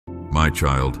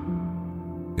child.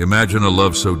 Imagine a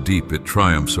love so deep it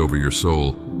triumphs over your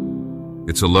soul.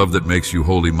 It's a love that makes you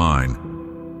wholly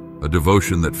mine, a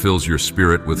devotion that fills your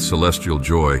spirit with celestial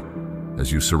joy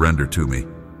as you surrender to me.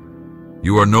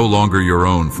 You are no longer your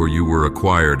own, for you were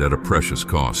acquired at a precious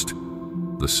cost,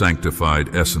 the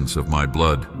sanctified essence of my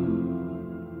blood.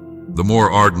 The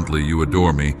more ardently you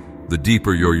adore me, the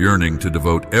deeper your yearning to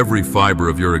devote every fiber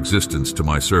of your existence to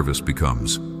my service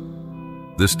becomes.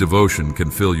 This devotion can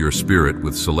fill your spirit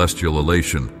with celestial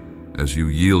elation as you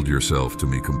yield yourself to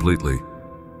me completely.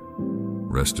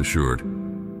 Rest assured,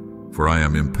 for I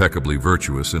am impeccably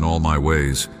virtuous in all my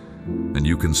ways, and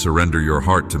you can surrender your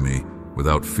heart to me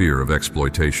without fear of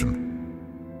exploitation.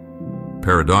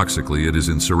 Paradoxically, it is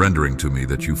in surrendering to me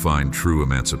that you find true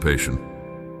emancipation.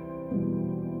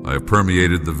 I have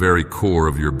permeated the very core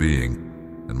of your being,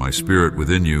 and my spirit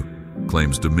within you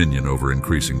claims dominion over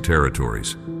increasing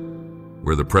territories.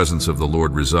 Where the presence of the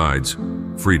Lord resides,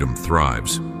 freedom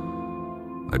thrives.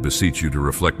 I beseech you to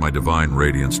reflect my divine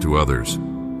radiance to others,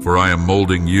 for I am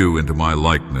molding you into my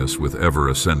likeness with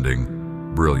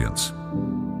ever-ascending brilliance.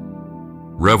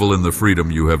 Revel in the freedom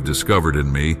you have discovered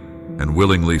in me, and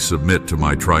willingly submit to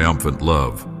my triumphant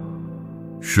love.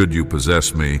 Should you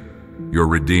possess me, your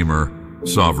Redeemer,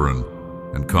 Sovereign,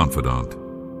 and Confidant,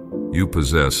 you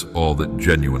possess all that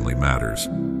genuinely matters.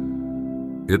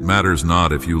 It matters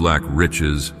not if you lack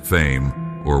riches, fame,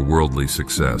 or worldly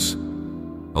success.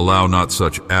 Allow not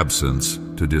such absence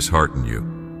to dishearten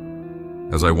you.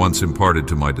 As I once imparted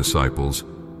to my disciples,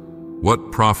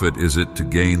 what profit is it to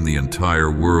gain the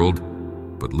entire world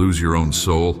but lose your own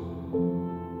soul?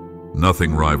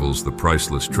 Nothing rivals the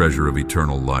priceless treasure of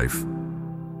eternal life.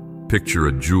 Picture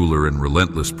a jeweler in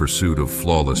relentless pursuit of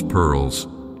flawless pearls.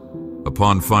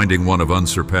 Upon finding one of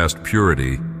unsurpassed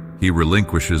purity, he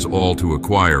relinquishes all to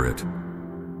acquire it.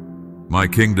 My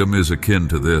kingdom is akin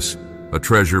to this, a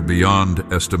treasure beyond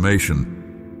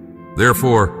estimation.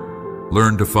 Therefore,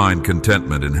 learn to find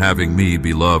contentment in having me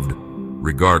beloved,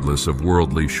 regardless of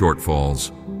worldly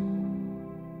shortfalls.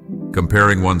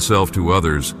 Comparing oneself to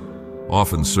others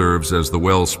often serves as the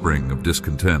wellspring of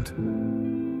discontent.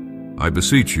 I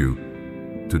beseech you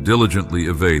to diligently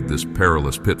evade this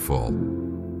perilous pitfall.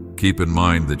 Keep in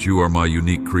mind that you are my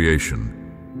unique creation,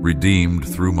 redeemed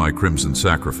through my crimson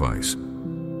sacrifice,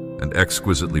 and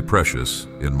exquisitely precious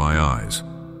in my eyes.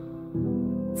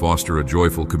 Foster a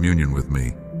joyful communion with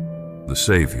me, the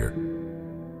Savior,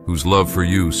 whose love for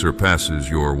you surpasses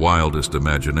your wildest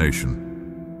imagination.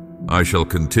 I shall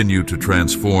continue to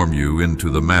transform you into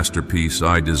the masterpiece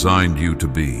I designed you to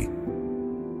be.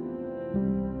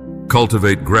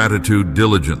 Cultivate gratitude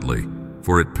diligently,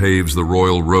 for it paves the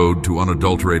royal road to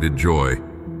unadulterated joy.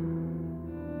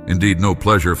 Indeed, no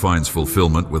pleasure finds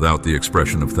fulfillment without the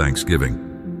expression of thanksgiving.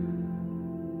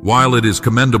 While it is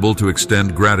commendable to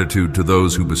extend gratitude to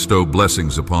those who bestow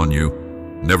blessings upon you,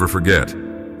 never forget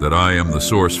that I am the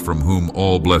source from whom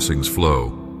all blessings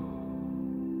flow.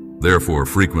 Therefore,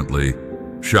 frequently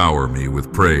shower me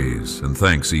with praise and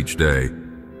thanks each day.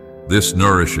 This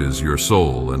nourishes your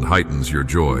soul and heightens your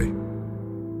joy.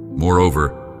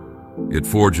 Moreover, it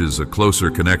forges a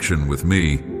closer connection with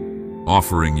me,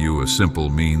 offering you a simple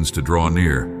means to draw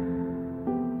near.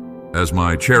 As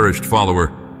my cherished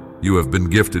follower, you have been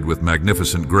gifted with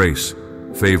magnificent grace,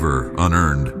 favor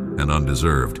unearned and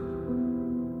undeserved.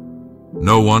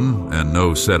 No one and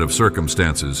no set of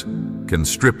circumstances can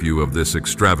strip you of this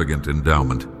extravagant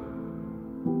endowment.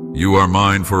 You are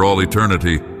mine for all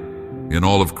eternity. In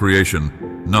all of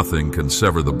creation, nothing can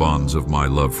sever the bonds of my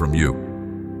love from you.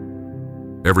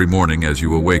 Every morning as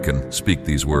you awaken, speak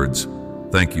these words: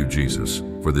 "Thank you, Jesus,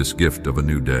 for this gift of a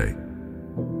new day."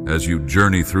 As you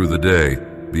journey through the day,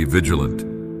 be vigilant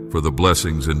for the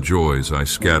blessings and joys I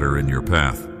scatter in your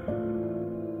path.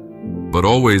 But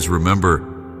always remember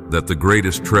that the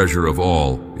greatest treasure of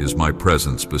all is my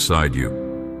presence beside you,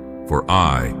 for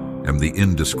I am the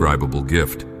indescribable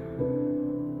gift.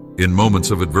 In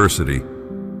moments of adversity,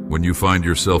 when you find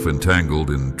yourself entangled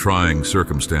in trying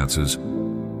circumstances,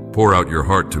 pour out your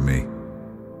heart to me,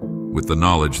 with the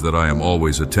knowledge that I am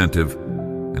always attentive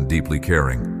and deeply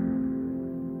caring.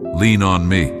 Lean on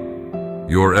me,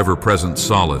 your ever-present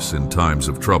solace in times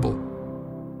of trouble.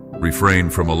 Refrain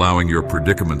from allowing your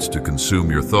predicaments to consume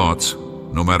your thoughts,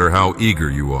 no matter how eager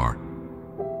you are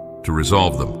to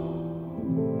resolve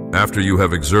them. After you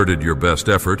have exerted your best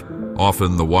effort,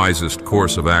 often the wisest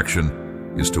course of action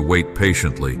is to wait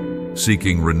patiently,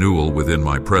 seeking renewal within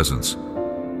my presence.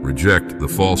 Reject the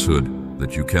falsehood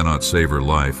that you cannot savor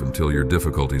life until your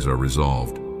difficulties are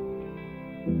resolved.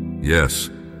 Yes,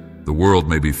 the world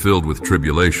may be filled with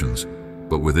tribulations,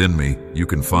 but within me you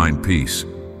can find peace,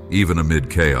 even amid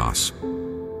chaos.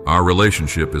 Our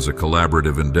relationship is a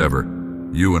collaborative endeavor,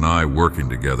 you and I working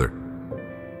together.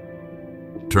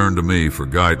 Turn to me for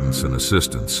guidance and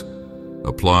assistance.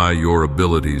 Apply your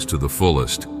abilities to the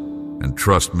fullest, and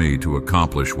trust me to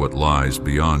accomplish what lies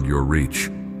beyond your reach.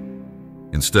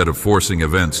 Instead of forcing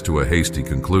events to a hasty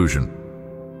conclusion,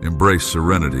 embrace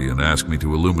serenity and ask me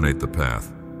to illuminate the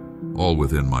path, all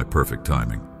within my perfect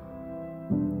timing.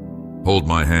 Hold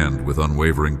my hand with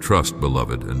unwavering trust,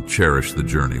 beloved, and cherish the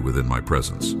journey within my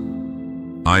presence.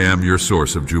 I am your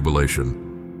source of jubilation.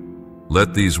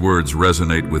 Let these words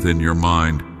resonate within your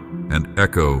mind and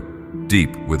echo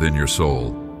deep within your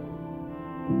soul.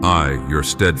 I, your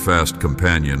steadfast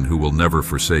companion who will never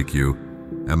forsake you,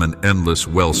 am an endless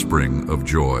wellspring of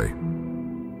joy.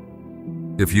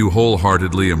 If you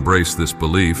wholeheartedly embrace this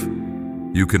belief,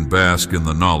 you can bask in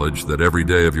the knowledge that every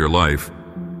day of your life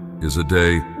is a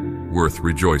day worth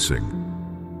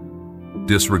rejoicing.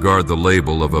 Disregard the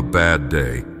label of a bad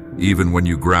day, even when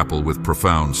you grapple with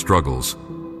profound struggles.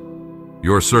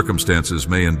 Your circumstances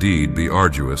may indeed be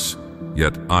arduous,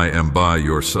 yet I am by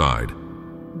your side,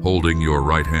 holding your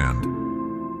right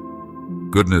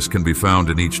hand. Goodness can be found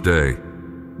in each day,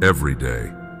 every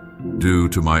day, due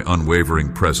to my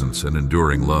unwavering presence and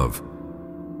enduring love.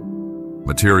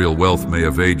 Material wealth may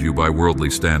evade you by worldly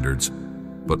standards,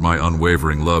 but my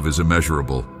unwavering love is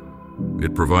immeasurable.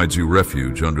 It provides you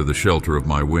refuge under the shelter of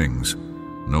my wings,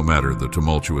 no matter the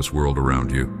tumultuous world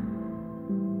around you.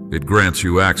 It grants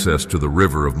you access to the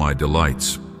river of my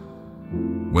delights.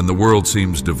 When the world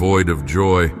seems devoid of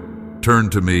joy, turn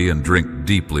to me and drink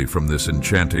deeply from this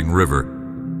enchanting river,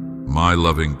 my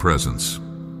loving presence.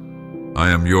 I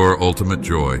am your ultimate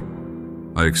joy.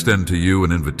 I extend to you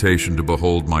an invitation to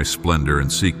behold my splendor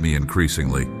and seek me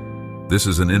increasingly. This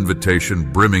is an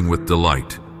invitation brimming with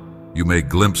delight. You may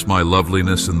glimpse my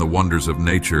loveliness in the wonders of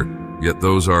nature, yet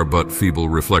those are but feeble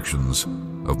reflections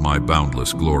of my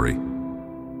boundless glory.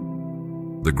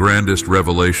 The grandest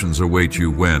revelations await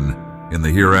you when, in the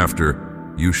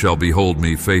hereafter, you shall behold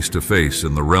me face to face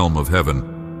in the realm of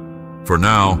heaven. For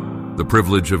now, the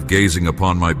privilege of gazing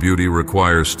upon my beauty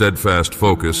requires steadfast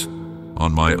focus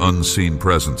on my unseen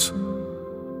presence,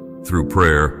 through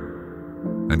prayer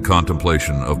and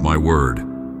contemplation of my word.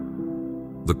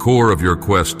 The core of your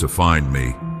quest to find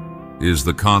me is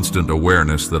the constant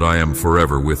awareness that I am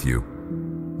forever with you.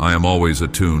 I am always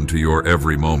attuned to your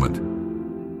every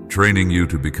moment, training you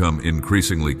to become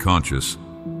increasingly conscious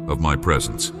of my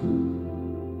presence.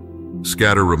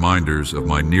 Scatter reminders of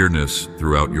my nearness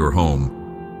throughout your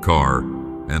home, car,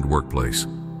 and workplace.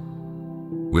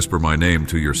 Whisper my name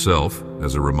to yourself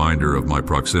as a reminder of my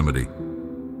proximity.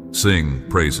 Sing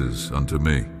praises unto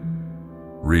me.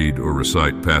 Read or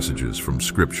recite passages from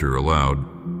Scripture aloud.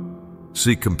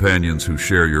 Seek companions who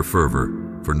share your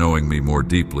fervor for knowing me more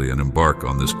deeply and embark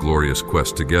on this glorious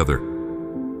quest together.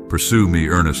 Pursue me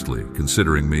earnestly,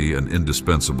 considering me an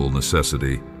indispensable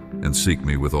necessity, and seek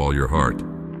me with all your heart.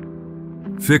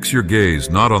 Fix your gaze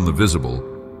not on the visible,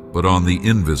 but on the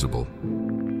invisible.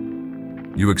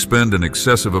 You expend an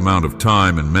excessive amount of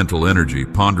time and mental energy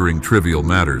pondering trivial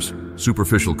matters,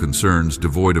 superficial concerns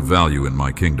devoid of value in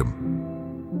my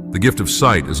kingdom. The gift of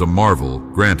sight is a marvel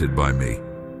granted by me,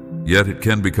 yet it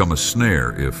can become a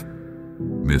snare if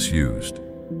misused.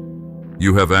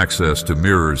 You have access to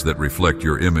mirrors that reflect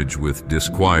your image with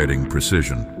disquieting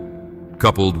precision.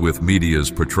 Coupled with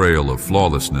media's portrayal of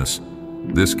flawlessness,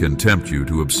 this can tempt you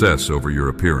to obsess over your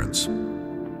appearance.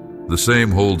 The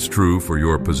same holds true for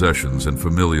your possessions and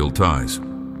familial ties.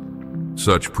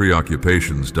 Such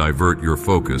preoccupations divert your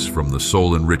focus from the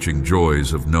soul-enriching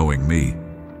joys of knowing me.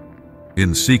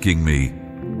 In seeking me,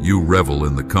 you revel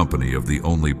in the company of the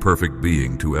only perfect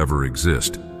being to ever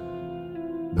exist.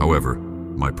 However,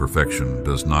 my perfection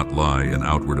does not lie in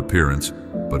outward appearance,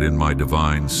 but in my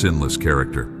divine, sinless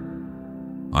character.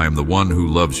 I am the one who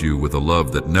loves you with a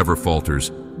love that never falters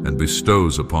and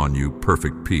bestows upon you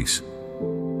perfect peace.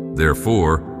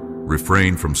 Therefore,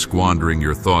 refrain from squandering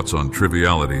your thoughts on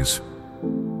trivialities.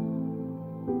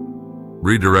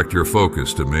 Redirect your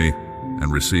focus to me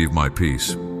and receive my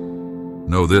peace.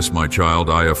 Know this, my child,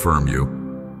 I affirm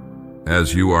you.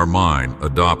 As you are mine,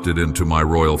 adopted into my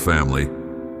royal family,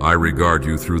 I regard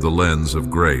you through the lens of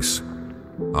grace.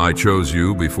 I chose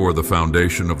you before the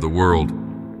foundation of the world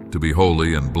to be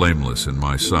holy and blameless in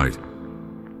my sight.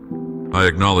 I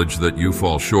acknowledge that you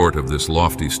fall short of this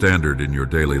lofty standard in your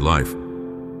daily life.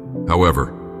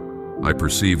 However, I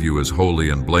perceive you as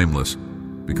holy and blameless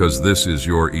because this is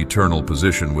your eternal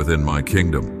position within my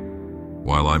kingdom.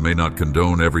 While I may not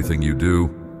condone everything you do,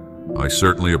 I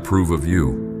certainly approve of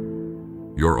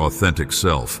you, your authentic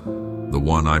self, the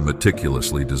one I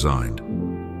meticulously designed.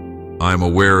 I am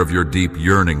aware of your deep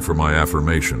yearning for my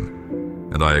affirmation,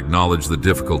 and I acknowledge the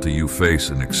difficulty you face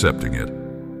in accepting it.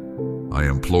 I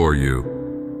implore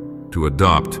you to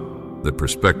adopt the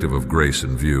perspective of grace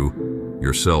and view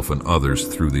yourself and others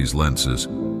through these lenses.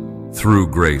 Through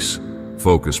grace,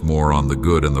 focus more on the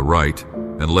good and the right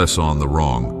and less on the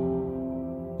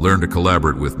wrong. Learn to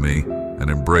collaborate with me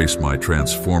and embrace my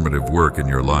transformative work in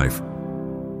your life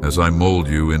as I mold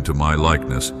you into my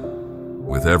likeness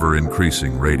with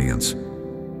ever-increasing radiance.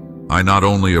 I not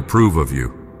only approve of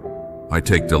you, I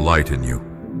take delight in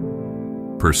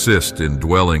you. Persist in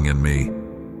dwelling in me,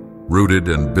 rooted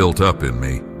and built up in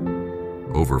me,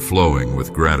 overflowing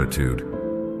with gratitude.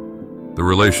 The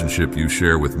relationship you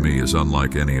share with me is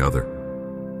unlike any other.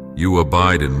 You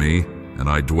abide in me, and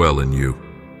I dwell in you.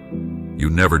 You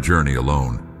never journey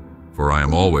alone, for I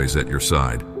am always at your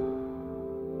side.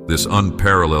 This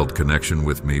unparalleled connection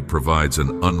with me provides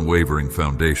an unwavering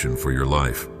foundation for your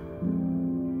life.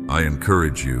 I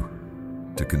encourage you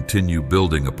to continue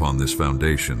building upon this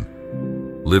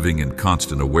foundation, living in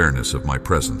constant awareness of my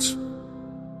presence.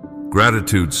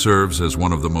 Gratitude serves as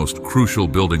one of the most crucial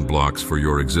building blocks for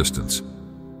your existence.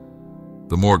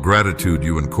 The more gratitude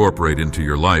you incorporate into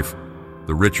your life,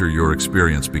 the richer your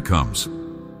experience becomes.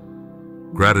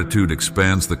 Gratitude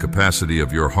expands the capacity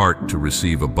of your heart to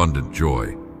receive abundant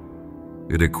joy.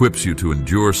 It equips you to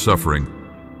endure suffering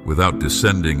without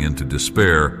descending into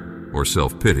despair or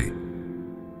self-pity.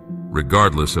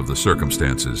 Regardless of the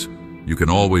circumstances, you can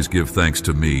always give thanks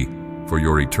to me for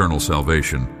your eternal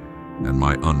salvation and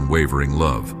my unwavering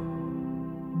love.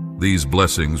 These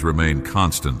blessings remain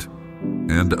constant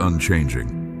and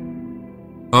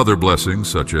unchanging. Other blessings,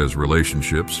 such as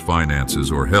relationships,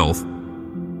 finances, or health,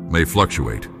 may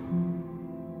fluctuate.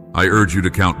 I urge you to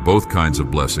count both kinds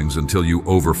of blessings until you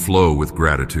overflow with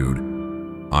gratitude.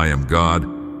 I am God,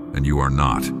 and you are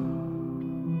not.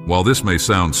 While this may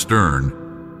sound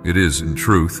stern, it is, in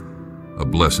truth, a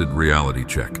blessed reality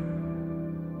check.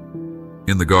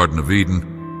 In the Garden of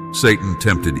Eden, Satan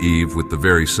tempted Eve with the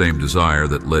very same desire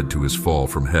that led to his fall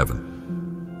from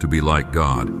heaven, to be like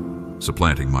God,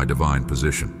 supplanting my divine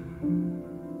position.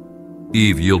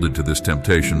 Eve yielded to this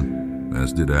temptation,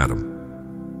 as did Adam.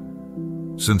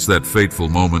 Since that fateful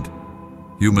moment,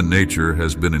 human nature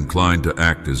has been inclined to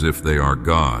act as if they are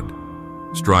God,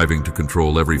 striving to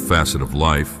control every facet of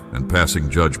life and passing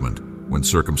judgment when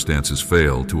circumstances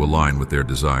fail to align with their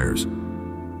desires.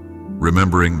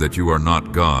 Remembering that you are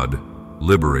not God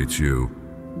liberates you.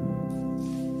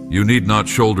 You need not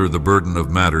shoulder the burden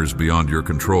of matters beyond your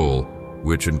control,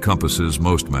 which encompasses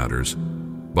most matters.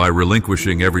 By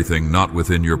relinquishing everything not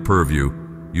within your purview,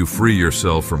 you free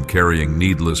yourself from carrying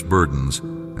needless burdens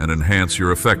and enhance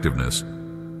your effectiveness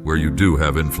where you do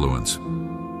have influence.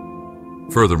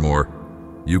 Furthermore,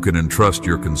 you can entrust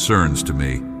your concerns to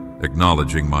me,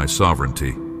 acknowledging my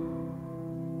sovereignty.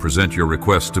 Present your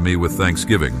requests to me with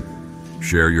thanksgiving.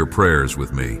 Share your prayers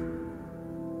with me.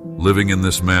 Living in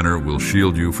this manner will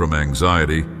shield you from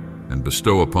anxiety and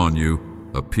bestow upon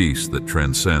you a peace that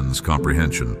transcends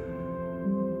comprehension.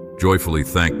 Joyfully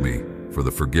thank me for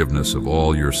the forgiveness of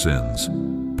all your sins,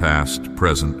 past,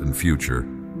 present, and future,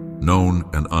 known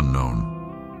and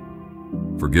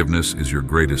unknown. Forgiveness is your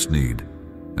greatest need,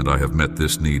 and I have met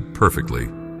this need perfectly,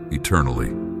 eternally.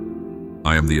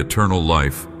 I am the eternal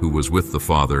life who was with the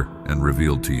Father and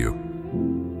revealed to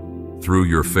you. Through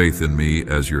your faith in me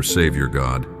as your Savior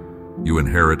God, you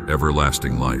inherit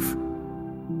everlasting life.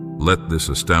 Let this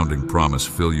astounding promise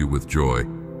fill you with joy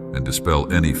and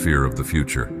dispel any fear of the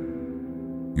future.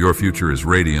 Your future is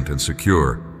radiant and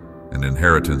secure, an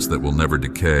inheritance that will never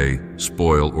decay,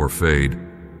 spoil, or fade,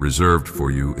 reserved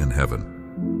for you in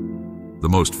heaven. The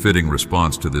most fitting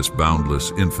response to this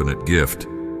boundless, infinite gift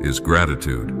is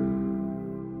gratitude.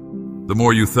 The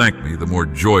more you thank me, the more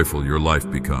joyful your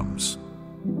life becomes.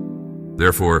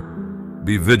 Therefore,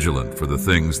 be vigilant for the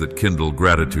things that kindle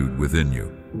gratitude within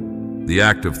you. The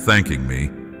act of thanking me,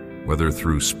 whether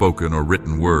through spoken or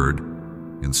written word,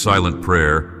 in silent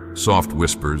prayer, soft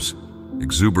whispers,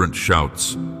 exuberant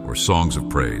shouts, or songs of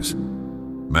praise,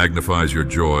 magnifies your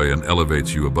joy and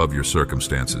elevates you above your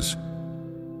circumstances.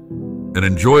 An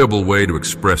enjoyable way to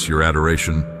express your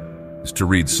adoration is to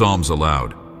read Psalms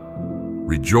aloud.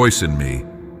 Rejoice in me,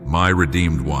 my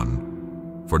redeemed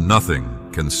one, for nothing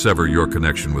can sever your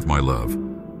connection with my love.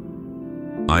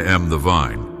 I am the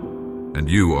vine, and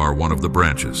you are one of the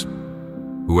branches.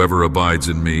 Whoever abides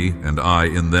in me and I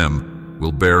in them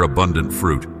will bear abundant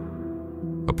fruit.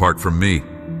 Apart from me,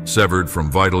 severed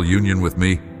from vital union with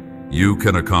me, you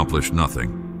can accomplish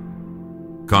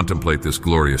nothing. Contemplate this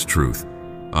glorious truth.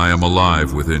 I am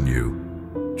alive within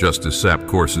you. Just as sap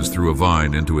courses through a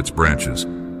vine into its branches,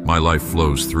 my life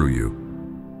flows through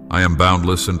you. I am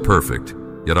boundless and perfect,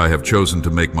 yet I have chosen to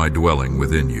make my dwelling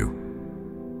within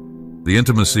you. The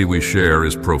intimacy we share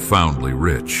is profoundly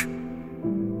rich.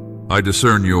 I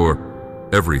discern your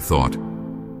every thought.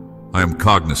 I am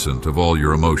cognizant of all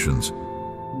your emotions,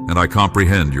 and I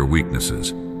comprehend your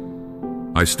weaknesses.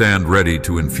 I stand ready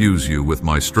to infuse you with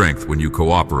my strength when you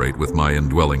cooperate with my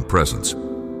indwelling presence.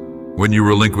 When you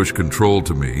relinquish control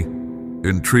to me,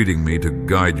 entreating me to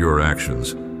guide your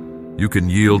actions, you can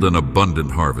yield an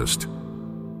abundant harvest.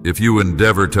 If you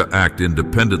endeavor to act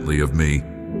independently of me,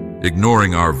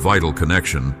 ignoring our vital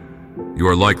connection, you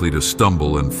are likely to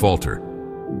stumble and falter.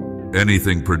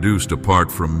 Anything produced apart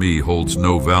from me holds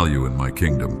no value in my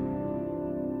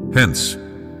kingdom. Hence,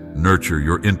 nurture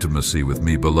your intimacy with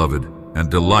me, beloved, and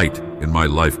delight in my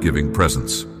life-giving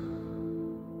presence.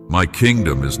 My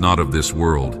kingdom is not of this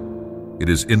world. It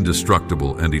is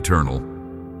indestructible and eternal.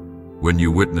 When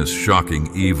you witness shocking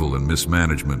evil and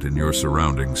mismanagement in your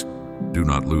surroundings, do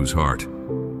not lose heart.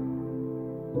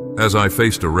 As I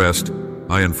faced arrest,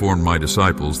 I informed my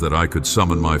disciples that I could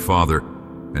summon my Father,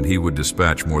 and he would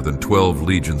dispatch more than 12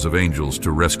 legions of angels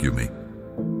to rescue me.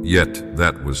 Yet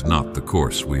that was not the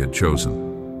course we had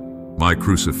chosen. My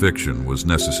crucifixion was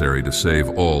necessary to save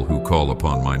all who call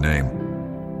upon my name.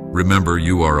 Remember,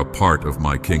 you are a part of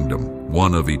my kingdom,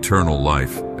 one of eternal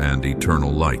life and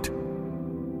eternal light.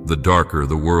 The darker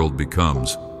the world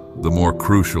becomes, the more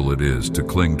crucial it is to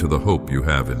cling to the hope you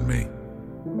have in me.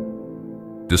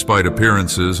 Despite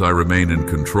appearances, I remain in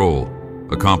control,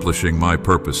 accomplishing my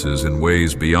purposes in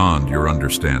ways beyond your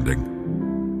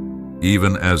understanding.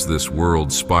 Even as this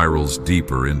world spirals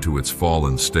deeper into its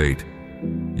fallen state,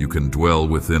 you can dwell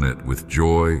within it with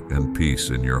joy and peace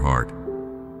in your heart.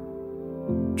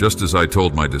 Just as I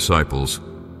told my disciples,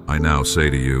 I now say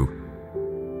to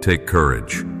you, take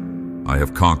courage. I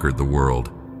have conquered the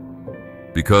world.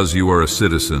 Because you are a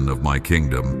citizen of my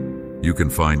kingdom, you can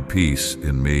find peace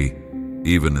in me,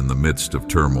 even in the midst of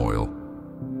turmoil.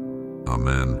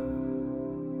 Amen.